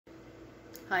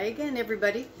Hi again,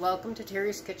 everybody. Welcome to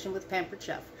Terry's Kitchen with Pampered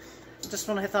Chef. Just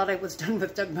when I thought I was done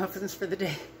with Doug muffins for the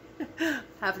day,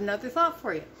 have another thought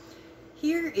for you.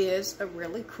 Here is a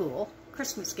really cool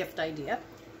Christmas gift idea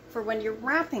for when you're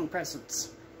wrapping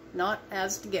presents. Not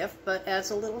as the gift, but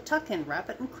as a little tuck-in. Wrap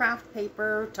it in craft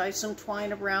paper, tie some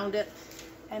twine around it,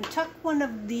 and tuck one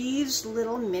of these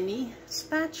little mini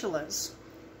spatulas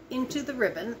into the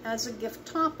ribbon as a gift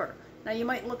topper. Now you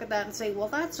might look at that and say, well,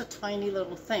 that's a tiny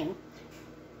little thing.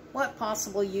 What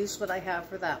possible use would I have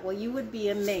for that? Well, you would be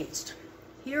amazed.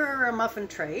 Here are our muffin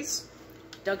trays.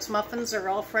 Doug's muffins are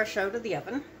all fresh out of the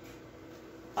oven.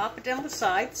 Pop it down the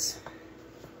sides.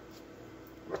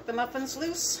 Work the muffins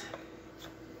loose.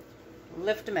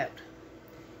 Lift them out.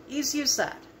 Easy as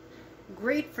that.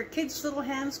 Great for kids' little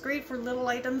hands, great for little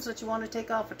items that you want to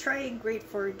take off a tray, great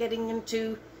for getting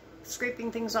into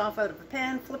scraping things off out of a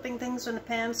pan, flipping things in a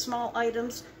pan, small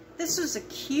items. This is a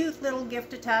cute little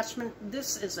gift attachment.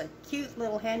 This is a cute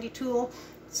little handy tool.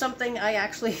 Something I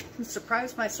actually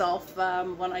surprised myself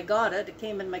when I got it. It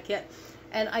came in my kit.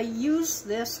 And I use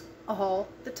this all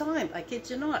the time. I kid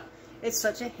you not. It's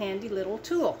such a handy little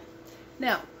tool.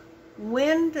 Now,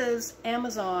 when does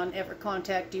Amazon ever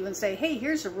contact you and say, hey,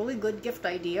 here's a really good gift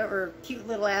idea or a cute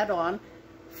little add-on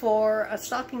for a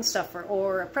stocking stuffer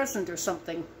or a present or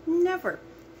something? Never.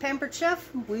 Pampered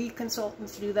Chef, we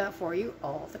consultants do that for you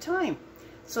all the time.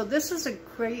 So this is a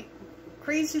great,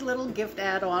 crazy little gift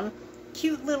add-on,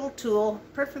 cute little tool,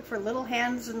 perfect for little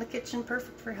hands in the kitchen,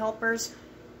 perfect for helpers.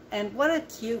 And what a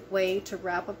cute way to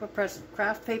wrap up a present.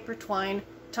 Craft paper, twine,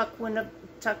 tuck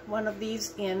one of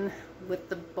these in with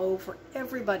the bow for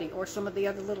everybody, or some of the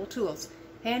other little tools.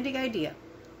 Handy idea.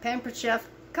 Pampered Chef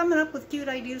coming up with cute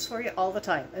ideas for you all the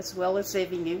time, as well as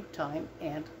saving you time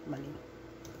and money.